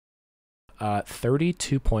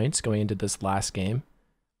32 points going into this last game.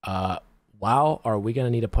 Wow, are we going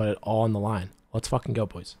to need to put it all on the line? Let's fucking go,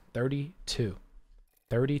 boys. 32.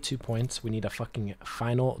 32 points. We need a fucking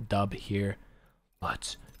final dub here.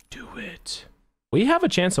 Let's do it. We have a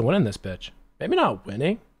chance of winning this bitch. Maybe not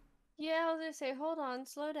winning. Yeah, I was gonna say, hold on,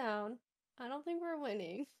 slow down. I don't think we're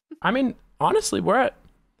winning. I mean, honestly, we're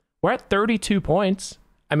at 32 points.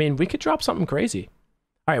 I mean, we could drop something crazy.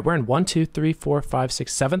 All right, we're in 1, 2, 3, 4, 5,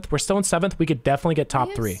 6, 7th. We're still in 7th. We could definitely get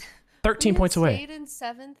top 3. 13 points away. In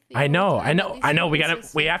 7th I know.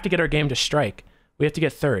 We have to get our game to strike. We have to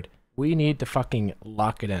get 3rd. We need to fucking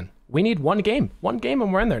lock it in. We need one game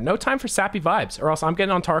and we're in there. No time for sappy vibes, or else I'm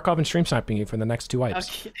getting on Tarkov and stream sniping you for the next 2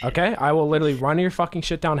 wipes. Okay? I will literally run your fucking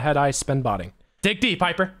shit down head eye spin botting. Dig deep,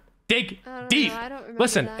 Hyper. Dig deep.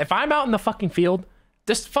 Listen, if I'm out in the fucking field,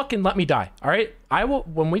 just fucking let me die. All right? I will.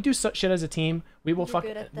 When we do shit as a team, we will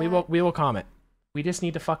we will comment. We just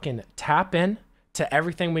need to fucking tap in to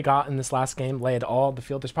everything we got in this last game. Lay it all on the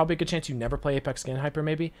field. There's probably a good chance you never play Apex again, Hyper.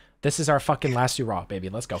 Maybe this is our fucking last hurrah, baby.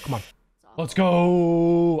 Let's go. Come on. Let's go.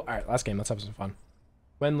 All right, last game. Let's have some fun.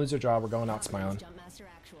 Win, lose, or draw. We're going out smiling.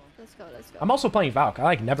 Let's go. I'm also playing VALK. I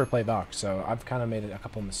like never play VALK, so I've kind of made a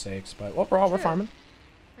couple mistakes. But overall, we're farming.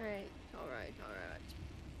 All right.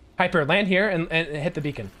 Hyper, land here and hit the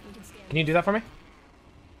beacon. Can you do that for me?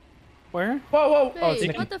 Where? Whoa. Wait, Oh, it's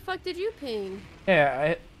Nikki. what the fuck did you ping?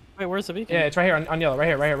 Yeah. Wait, where's the beacon? Yeah, it's right here on yellow. Right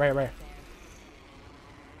here.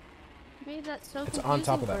 Made that so It's confusing on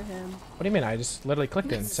top of that. for him. What do you mean? I just literally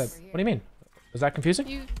clicked it and said, what do you mean? Was that confusing?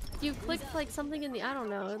 You clicked like something in the, I don't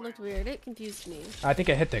know, it looked weird. It confused me. I think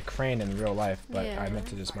it hit the crane in real life, but Yeah. I meant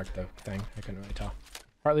to just mark the thing. I couldn't really tell.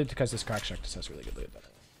 Partly because this crack shack just has really good loot.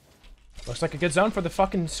 Looks like a good zone for the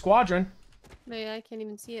fucking squadron. Wait, I can't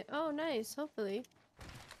even see it. Oh, nice. Hopefully.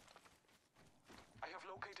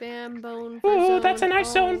 Bam, bone. Ooh, that's a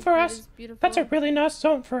nice zone for us. Beautiful. That's a really nice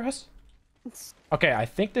zone for us. Okay, I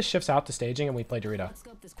think this shifts out to staging and we play Dorito.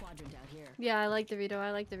 Yeah, I like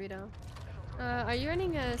Dorito. Are you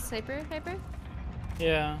running a sniper, Hyper?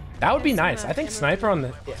 Yeah. That would be nice. I think sniper on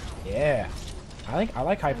the... Yeah. I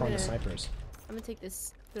like hyper on the snipers. I'm gonna take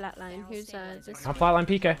this flatline. Here's this. I'm flatline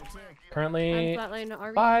PK. Currently I'm flatline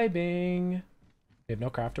RV. vibing. We have no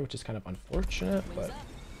crafter, which is kind of unfortunate, but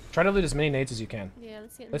try to loot as many nades as you can. Yeah,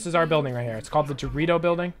 let's get This is our building right here. It's called the Dorito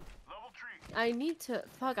building. I need to...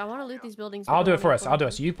 Fuck, I want to loot these buildings. I'll do it for us.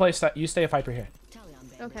 So you stay a Viper here.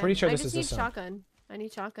 Okay. Pretty sure this is this I zone. just need shotgun. I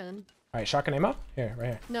need shotgun. All right, shotgun ammo? Here, right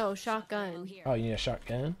here. No, shotgun. Oh, you need a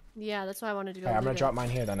shotgun? Yeah, that's why I wanted to go. All right, I'm going to drop mine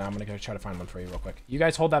here then. I'm going to go try to find one for you real quick. You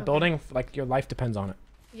guys hold that building like your life depends on it.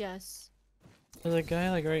 Yes. There's a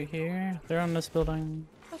guy like right here. They're on this building.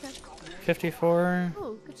 Okay. 54.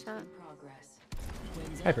 Oh, good shot.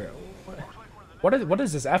 Hyper, what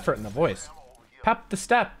is this effort in the voice? Pep the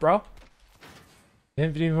step, bro.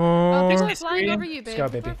 54. Oh, people are Nice flying screen. over you, babe. Let's go,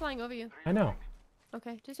 People baby. are flying over you. I know.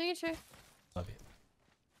 Okay, just making sure. Love you.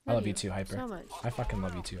 I love you too, Hyper. So much. I fucking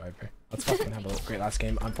love you too, Hyper. Let's fucking have a great last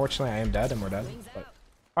game. Unfortunately, I am dead and we're dead. But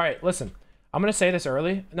all right, listen. I'm gonna say this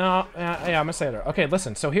early. No, yeah, I'm gonna say it early. Okay,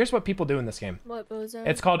 listen. So here's what people do in this game. What, Bozo?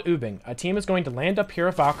 It's called Ubing. A team is going to land up here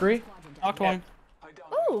at Valkyrie. Knocked one.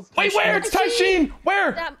 Oh! Wait, where? It's Taishin!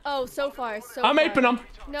 Where? That, oh, so far. I'm aping them.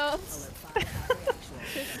 No.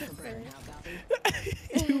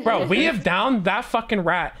 Bro, we have downed that fucking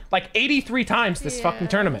rat like 83 times this fucking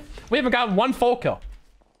tournament. We haven't gotten one full kill.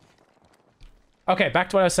 Okay, back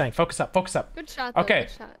to what I was saying. Focus up, focus up. Good shot, though. Okay,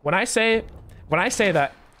 Good shot. when I say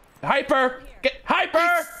that, Hyper, get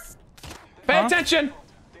Hyper, pay attention.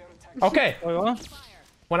 Okay, Wait, what?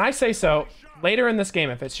 when I say so, later in this game,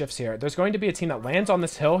 if it shifts here, there's going to be a team that lands on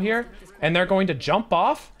this hill here, and they're going to jump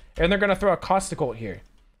off, and they're going to throw a caustic ult here.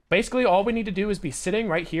 Basically, all we need to do is be sitting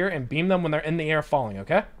right here and beam them when they're in the air falling,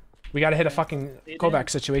 okay? We got to hit a fucking callback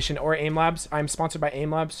situation or aim labs. I'm sponsored by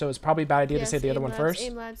aim labs, so it's probably a bad idea to say the other one first.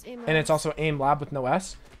 Aim labs. And it's also aim lab with no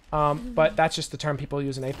S. But that's just the term people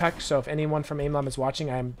use in Apex. So if anyone from aim lab is watching,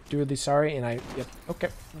 I'm really sorry. And okay,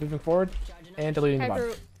 moving forward and deleting the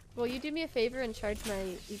bot. Will you do me a favor and charge my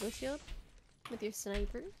Eagle Shield with your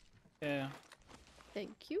sniper? Yeah.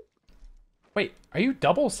 Thank you. Wait, are you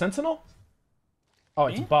double sentinel? Oh,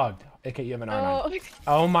 it's bugged. Okay, you have an R9.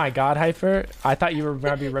 Oh my god, Hyper. I thought you were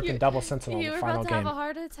going to be ripping double sentinel in the final game. You were about to have a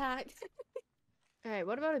heart attack. Alright,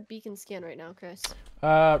 what about a beacon scan right now, Chris?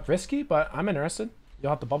 Risky, but I'm interested. You'll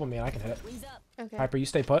have to bubble me and I can hit it. Okay. Hyper, you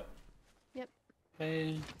stay put. Yep.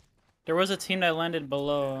 Hey. There was a team that landed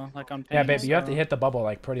below, like on ping, Yeah, baby, you have so- to hit the bubble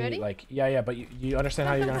like pretty, Ready? like, yeah, but you understand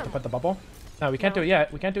how you're going to have to put the bubble? No, we can't do it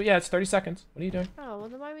yet. We can't do it yet. It's 30 seconds. What are you doing? Oh, well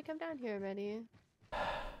then why we come down here already?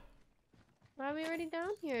 Why are we already down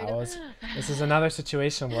here? This is another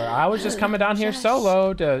situation where I was just coming down here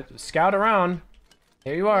solo to scout around.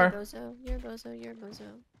 Here you are. You're a bozo. You're a bozo.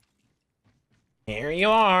 Here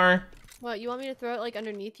you are. What, you want me to throw it like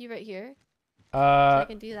underneath you right here? So I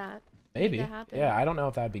can do that. Maybe. Yeah, I don't know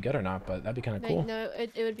if that'd be good or not, but that'd be kind of cool. No,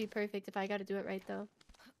 it would be perfect if I got to do it right though.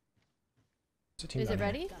 Is it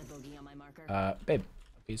ready? Babe,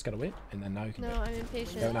 you just gotta wait, and then now you can. No, I'm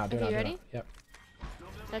impatient. Do it now. Do it now. Ready? Yep.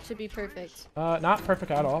 That should be perfect. Not perfect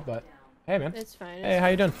at all, but hey, man. It's fine. Hey, how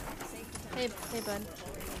you doing? Hey, bud.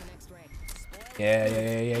 Yeah.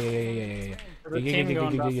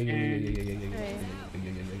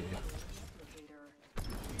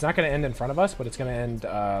 It's not gonna end in front of us, but it's gonna end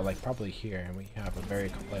like probably here, and we have a very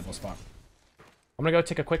playable spot. I'm gonna go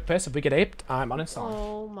take a quick piss. If we get aped, I'm uninstalling.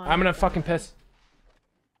 Oh my. I'm gonna fucking piss.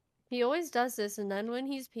 He always does this, and then when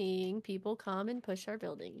he's peeing, people come and push our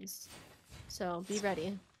buildings. So be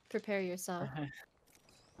ready. Prepare yourself.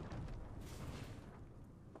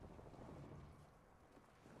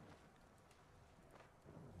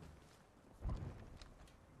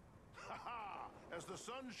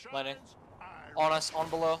 Landing. On us, on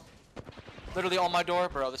below. Literally on my door,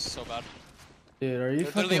 bro. This is so bad. Dude, are you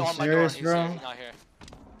literally fucking on my door. serious, He's bro? here, not here.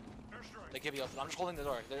 They give you. I'm just holding the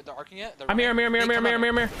door. They're arcing it. I'm here.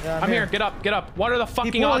 I'm here. Get up. What are the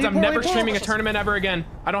fucking odds? I'm never streaming a tournament ever again.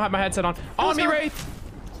 I don't have my headset on. On me, Wraith.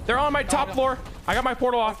 They're on my top floor. I got my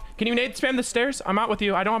portal off. Can you nade spam the stairs? I'm out with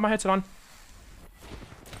you. I don't have my headset on.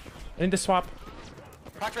 I need to swap.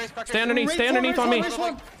 Stay underneath on me.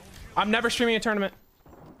 I'm never streaming a tournament.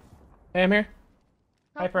 Hey, I'm here.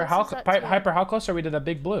 Hyper, how close are we to the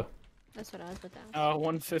big blue? That's what I was about to ask.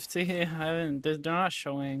 150. I haven't. They're not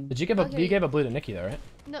showing. Did you give you gave a blue to Nikki though, right?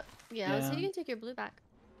 No. Yeah. So you can take your blue back.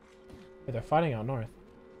 Hey, they're fighting out north.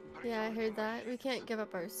 Yeah, I heard that. We can't give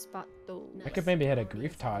up our spot though. I could maybe hit a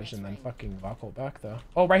grief Taj and then fucking VALK back though.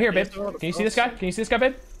 Oh, right here, babe. Can you see this guy? Can you see this guy,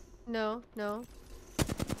 babe? No. I'm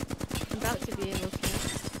about to be able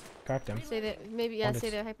to. Cracked him. Say that. Maybe yeah. Say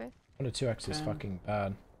that hyper. 1 to 2x is fucking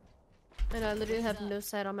bad. And I literally have no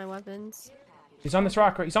sight on my weapons. He's on this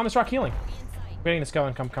rock. He's on this rock healing. Waiting to go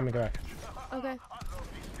and come back. Okay.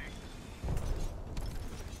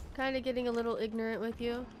 Kind of getting a little ignorant with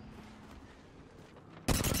you.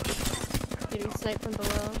 Getting sniped from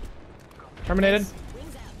below. Terminated.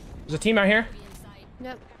 There's a team out here.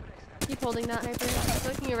 Yep. Keep holding that, hyper.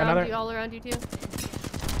 Looking around you, all around you too.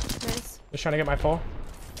 Nice. Just trying to get my full.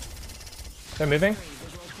 They're moving.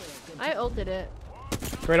 I ulted it.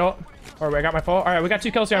 Great ult. Or I got my full. All right, we got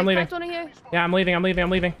 2 kills here. I'm leaving. One here. Yeah, I'm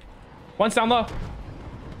leaving. One's down low.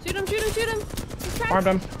 Shoot him. Armed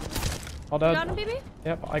him. All dead. Got him, baby?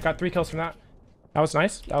 Yep, I got 3 kills from that. That was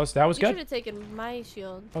nice. That was You good. should have taken my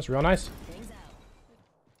shield. That was real nice.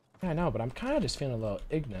 Yeah, I know, but I'm kind of just feeling a little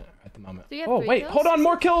ignorant at the moment. Do you have Oh, 3 wait. kills? Hold on.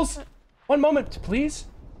 More kills. 1 moment, please.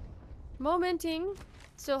 Momenting.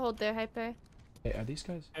 Still hold there, hyper. Hey, are these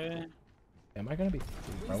guys... Am I going to be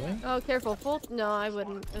throwing? Oh, careful. Full... No, I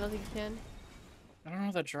wouldn't. I don't think you can. I don't know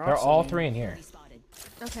if that drops. They're all 3 in here.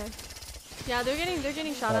 Okay. Yeah, they're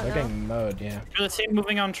getting shot Oh, at they're now. getting mowed, yeah. There's a team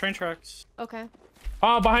moving on train tracks. Okay.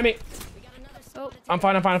 Oh, behind me. Oh. I'm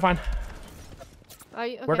fine. Are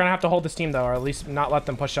you, okay. We're gonna have to hold this team though, or at least not let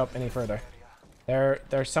them push up any further.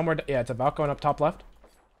 They're somewhere. Yeah, it's a VALK going up top left.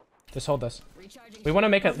 Just hold this. We want to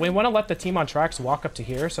make it. We want to let the team on tracks walk up to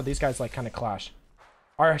here, so these guys like kind of clash.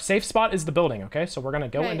 Our safe spot is the building, okay? So we're gonna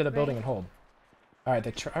go into the building and hold. All right,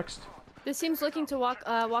 the tracks. This team's looking to walk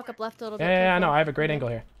up left a little bit. Yeah, I know. I have a great angle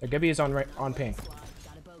here. Their Gibby is on ping.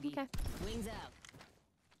 Okay.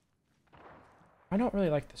 I don't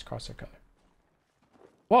really like this crosshair color.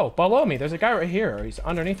 Whoa, below me. There's a guy right here, or he's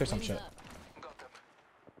underneath or some shit.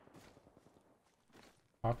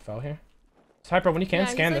 VALK fell here. Hyper, when you can,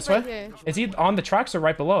 scan this way. Here. Is he on the tracks or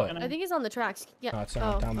right below it? I think he's on the tracks. Yeah. No, it's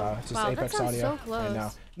down low. It's just Apex that audio. So close. I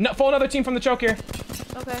know. No, full another team from the choke here.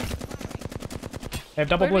 Okay. They have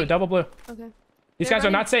double blue. Okay. These guys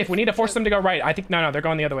are not safe. We need to force them to go right. I think, no, they're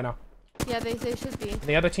going the other way now. Yeah, they should be.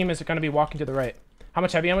 The other team is going to be walking to the right. How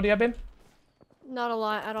much heavy ammo do you have, babe? Not a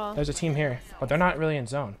lot at all. There's a team here, but they're not really in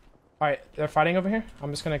zone. All right, they're fighting over here.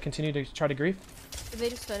 I'm just going to continue to try to grief. Did they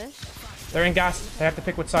just finish? They're in gas. They have to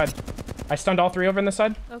pick which side. I stunned all 3 over in this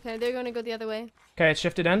side. Okay, they're going to go the other way. Okay, it's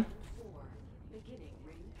shifted in.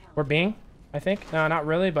 We're Bing, I think. No, not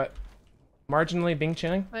really, but marginally Bing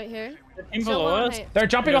chilling. Right here. Below us. They're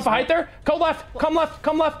jumping off a height there. Go left. Come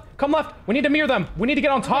left. We need to mirror them. We need to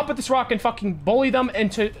get on top of this rock and fucking bully them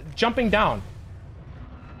into jumping down.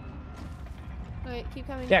 Alright, keep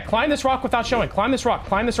coming. Yeah, climb this rock without showing. Climb this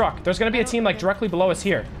rock. There's gonna be a team like directly below us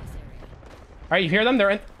here. Alright, you hear them?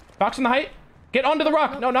 They're in. Box in the height. Get onto the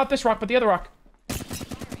rock. No, not this rock, but the other rock.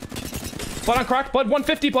 Blood on crack. Blood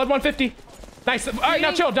 150. Blood 150. Nice. All right,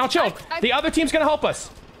 now chill. Now chill. The other team's gonna help us.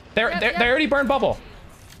 They already burned bubble.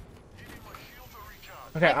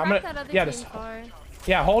 Okay, I'm gonna. Yeah, this.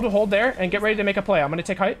 Yeah, hold there and get ready to make a play. I'm gonna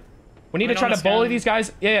take height. We need to try to bully these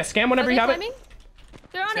guys. Yeah, scan whenever you have it.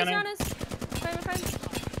 They're on us. They're on us. Fine.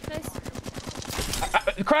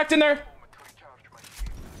 Nice. Cracked in there.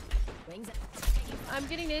 I'm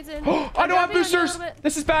getting nades in. I don't have boosters.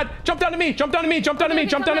 This is bad. Jump down to me. Jump down to me. Jump down to me.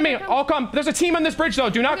 Jump down to me. All come. There's a team on this bridge though.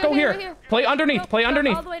 Do not go here. Play underneath. Play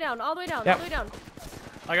underneath. All the way down. All the way down. Yep. All the way down.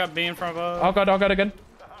 I got beam from above. All good. All good. Good.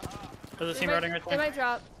 There's a team riding right They there. might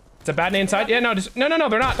drop. It's a bad name inside. Yeah, no, just no.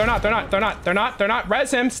 They're not.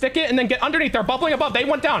 Res him. Stick it and then get underneath. They're bubbling above. They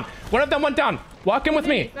went down. One of them went down. Walk in with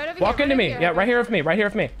me. Walk into me. Yeah, right here with me. Right here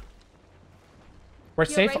with me. We're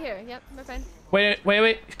safe. Right here. Yep, we're fine.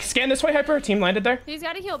 Wait. Scan this way, Hyper. Team landed there. He's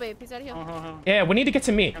got to heal, babe. He's got to heal. Yeah, we need to get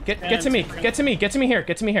to me. Get to me. Get to me. Get to me here.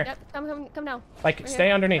 Get to me here. Yep, come down. Like,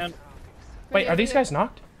 stay underneath. Wait, are these guys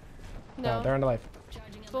knocked? No. They're under life.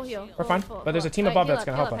 Full heal. We're fine, but there's a team above that's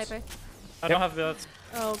gonna help us. I don't have billets.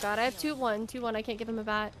 Oh god, I have 2-1. 2-1. I can't give him a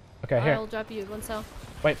bat. Okay, here. I'll drop you one cell.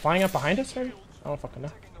 Wait, flying up behind us, maybe? I don't fucking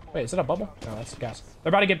know. Wait, is it a bubble? No, that's gas. They're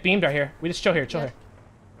about to get beamed right here. We just chill here. Chill here.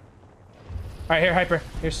 All right, here, Hyper.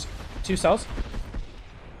 Here's 2 cells.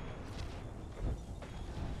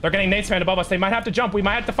 They're getting nade spammed above us. They might have to jump. We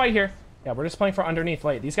might have to fight here. Yeah, we're just playing for underneath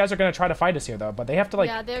late. These guys are gonna try to fight us here though, but they have to like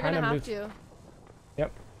yeah, they're kind gonna of have to.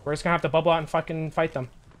 Yep. We're just gonna have to bubble out and fucking fight them.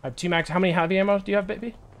 I have 2 mags. How many heavy ammo do you have,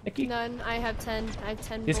 baby? Nikki? None. I have 10. I have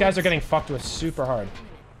 10. These guys are getting fucked with super hard.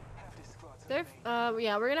 They're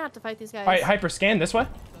yeah, we're gonna have to fight these guys. All right, Hyper, scan this way.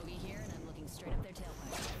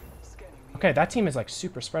 Okay, that team is like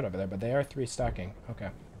super spread over there, but they are 3 stacking. Okay.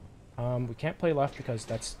 We can't play left because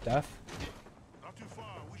that's death.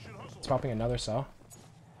 It's popping another cell.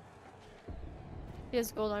 He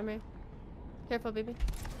has gold armor. Careful, baby.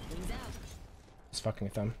 It's fucking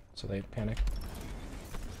with them, so they panic.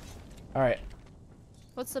 All right.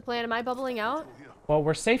 What's the plan? Am I bubbling out? Well,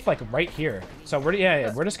 we're safe like right here. So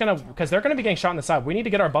we're just gonna, because they're gonna be getting shot on the side. We need to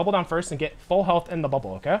get our bubble down first and get full health in the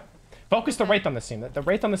bubble, okay? Focus the Wraith on this team. The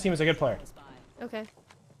Wraith on this team is a good player. Okay.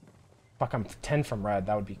 Fuck, I'm 10 from red.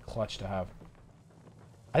 That would be clutch to have.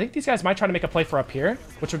 I think these guys might try to make a play for up here,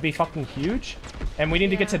 which would be fucking huge. And we need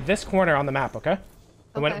to get to this corner on the map, okay?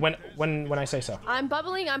 Okay. When I say so. I'm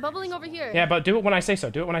bubbling over here. Yeah, but do it when I say so.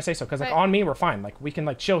 Do it when I say so. Because like on me, we're fine. Like we can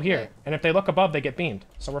like chill here. Right. And if they look above, they get beamed.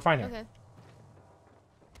 So we're fine here. Okay.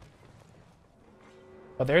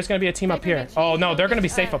 But there's gonna be a team up here. Oh no, they're gonna be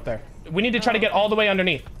safe up there. We need to try to get all the way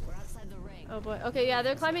underneath. Oh boy. Okay, yeah,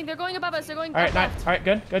 they're climbing. They're going above us. They're going. All right, nice. All right,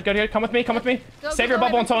 good. Come with me. Come with me. Save your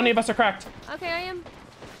bubble until any of us are cracked. Okay, I am.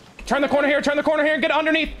 Turn the corner here. Turn the corner here. Get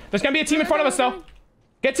underneath. There's gonna be a team in front of us though.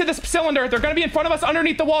 Get to this cylinder. They're gonna be in front of us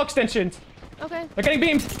underneath the wall extensions. Okay. They're getting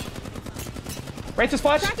beamed. Right this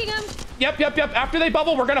flash. Tracking them. Yep. After they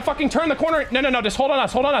bubble, we're gonna fucking turn the corner. No. Just hold on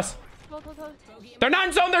us. Hold. They're not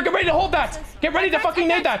in zone. They're ready to hold that. Get ready to fucking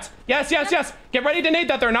nade that. Yes. Get ready to nade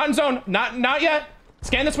that. They're not in zone. Not yet.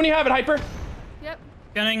 Scan this when you have it, Hyper. Yep.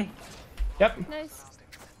 Scanning. Yep. Nice.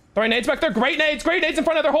 Throwing nades back there. Great nades in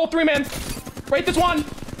front of their whole 3-man. Right this one.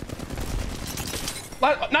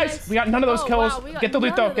 Nice. We got none of those kills. Wow, Get the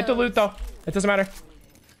loot though. It doesn't matter.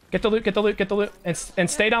 Get the loot. And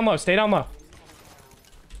stay down low.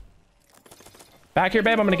 Back here,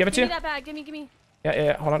 babe. I'm gonna give it to you. Give me that bag. Give me.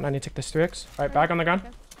 Yeah. Hold on. I need to take this 3x. All right, bag on the ground.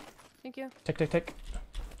 Okay. Thank you. Take.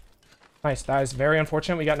 Nice. That is very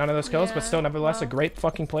unfortunate. We got none of those kills, but still, nevertheless, a great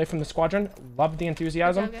fucking play from the squadron. Love the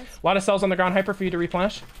enthusiasm. Okay. A lot of cells on the ground, Hyper, for you to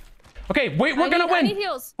replenish. Okay, wait, we're gonna win. I need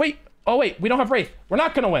heals. Wait. Oh, wait. We don't have Wraith. We're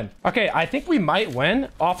not gonna win. Okay, I think we might win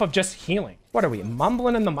off of just healing. What are we,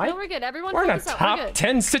 mumbling in the mic? No, we're good. Everyone We're in a focus out. top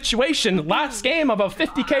 10 situation. Last game of a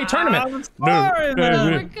 50K tournament. We're good.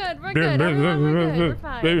 Everyone, we're good. We're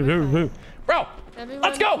fine. Bro, Everyone,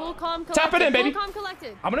 let's go. Cool, calm, Tap it in, baby. Cool, calm,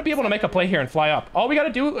 collected. I'm gonna be able to make a play here and fly up. All we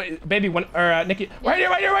gotta do, baby, Nikki,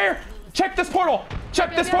 right here. Check this portal.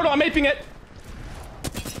 I'm aping it.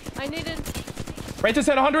 I needed. Right this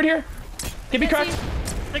at 100 here. Give me cracked.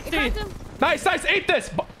 60. Nice. Ape this.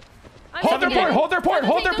 Hold their port.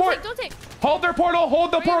 Don't take. Hold their portal.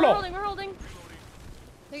 We're holding.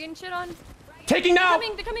 They're getting shit on. Taking now.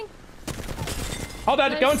 They're coming. Hold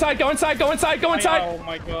on. Go inside. Oh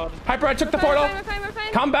my god. Hyper, I took the portal. We're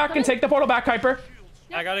fine. Come back and take the portal back, Hyper.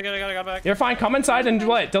 I got back. You're fine. Come inside and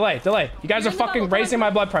delay. You guys are fucking raising my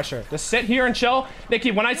blood pressure. Just sit here and chill.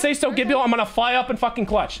 Nikki, when I say so, Gibby, I'm gonna fly up and fucking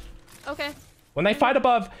clutch. Okay. When they fight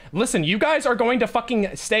above, listen, you guys are going to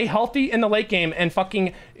fucking stay healthy in the late game and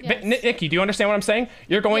fucking... Yes. Nikki, do you understand what I'm saying?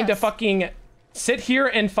 You're going to fucking Sit here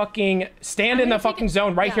and fucking stand in the fucking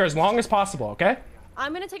zone right here as long as possible, okay?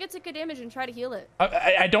 I'm gonna take a tick of damage and try to heal it.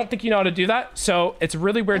 I don't think you know how to do that, so it's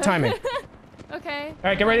really weird timing. Okay. All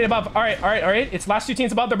right, get ready to bubble. All right. It's last 2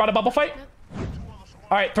 teams above. They're about to bubble fight. Yep.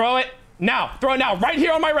 All right, throw it now. Throw it now, right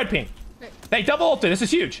here on my red ping. Right. They double ulted. This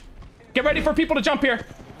is huge. Get ready for people to jump here.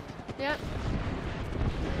 Yep.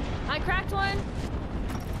 I cracked one.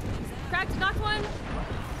 Knocked one.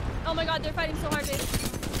 Oh my god, they're fighting so hard, babe.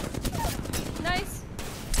 Nice.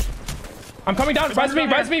 I'm coming down. Res me.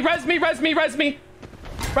 Res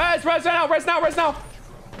now.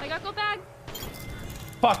 I got go bag.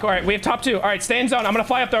 Fuck, all right, we have top 2. All right, stay in zone. I'm gonna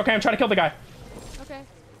fly up there, okay? I'm trying to kill the guy. Okay.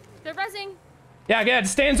 They're rezzing. Yeah, good.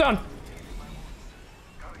 Stay in zone.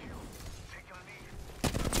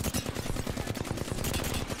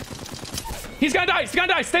 He's gonna die.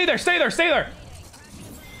 Stay there.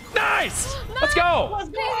 Nice! Let's go!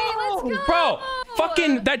 Baby, let's go! Bro,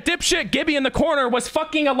 fucking that dipshit Gibby in the corner was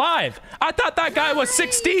fucking alive. I thought that guy was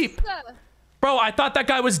 6 deep. Bro, I thought that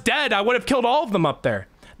guy was dead. I would have killed all of them up there.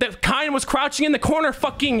 That Kine was crouching in the corner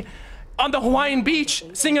fucking on the Hawaiian beach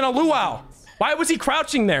singing a luau. Why was he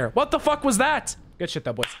crouching there? What the fuck was that? Good shit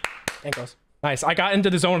though, boys. Ankles. Nice. I got into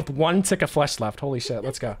the zone with 1 tick of flesh left. Holy shit.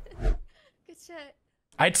 Let's go. Good shit.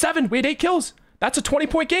 I had 7. We had 8 kills. That's a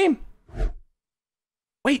 20-point game.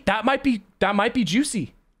 Wait, that might be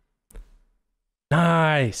juicy.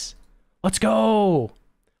 Nice. Let's go.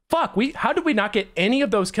 Fuck, how did we not get any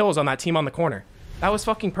of those kills on that team on the corner? That was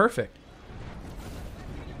fucking perfect.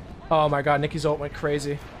 Oh my god, Nikki's ult went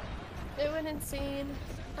crazy. It went insane.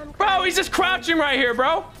 Bro, he's just crouching right here,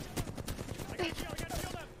 bro.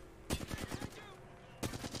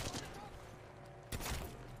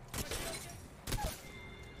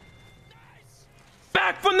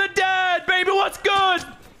 Back from the dead, baby, what's good?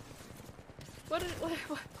 What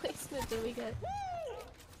placement did we get?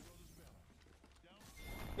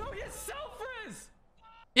 No, he has self-res.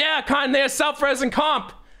 Yeah, Kine, they have self-res and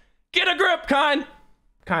comp. Get a grip, Kine.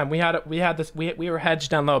 Kine, we were hedged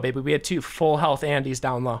down low, baby. We had 2 full health Andys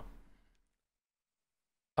down low.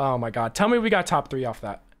 Oh my god. Tell me we got top 3 off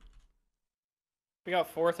that. We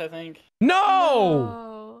got 4th, I think.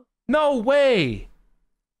 No! No way.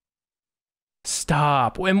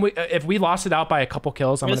 Stop. If we lost it out by a couple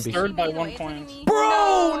kills, I'm gonna be 3rd by 1 point.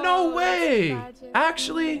 Bro, no way.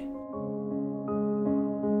 Actually,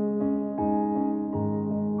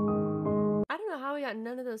 I don't know how we got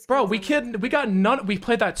none of those. bro, kills we got none. We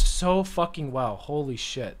played that so fucking well. Holy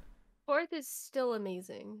shit. 4th is still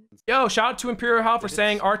amazing. Yo, shout out to Imperial Hal for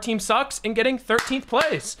saying our team sucks and getting 13th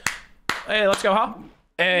place. Hey, let's go, Hal.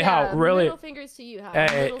 Hey, Yeah, Hal, really? Middle fingers to you, Hal.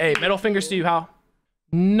 Hey, middle fingers to you, Hal.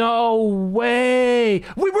 No way.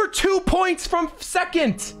 We were 2 points from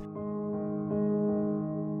 2nd.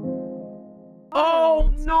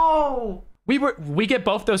 Oh no. We get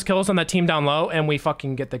both those kills on that team down low and we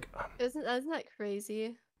fucking get the Isn't that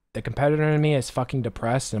crazy? the competitor in me is fucking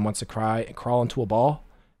depressed and wants to cry and crawl into a ball.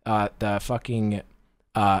 The fucking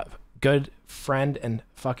good friend and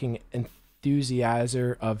fucking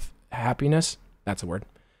enthusiaster of happiness, that's a word,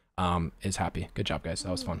 is happy. Good job, guys.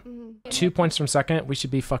 That was fun. 2 points from 2nd. We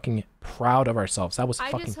should be fucking proud of ourselves. That was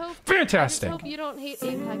fucking fantastic. I just hope you don't hate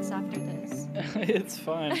Apex after this. It's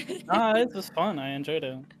fun. Nah, it was fun. I enjoyed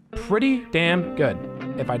it. Pretty damn good,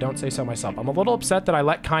 if I don't say so myself. I'm a little upset that I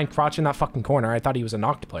let Kine crouch in that fucking corner. I thought he was a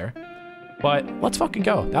knocked player. But let's fucking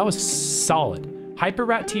go. That was solid.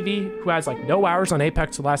 HyperRat TV, who has like no hours on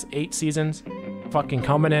Apex the last 8 seasons, fucking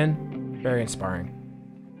coming in. Very inspiring.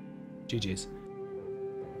 GG's.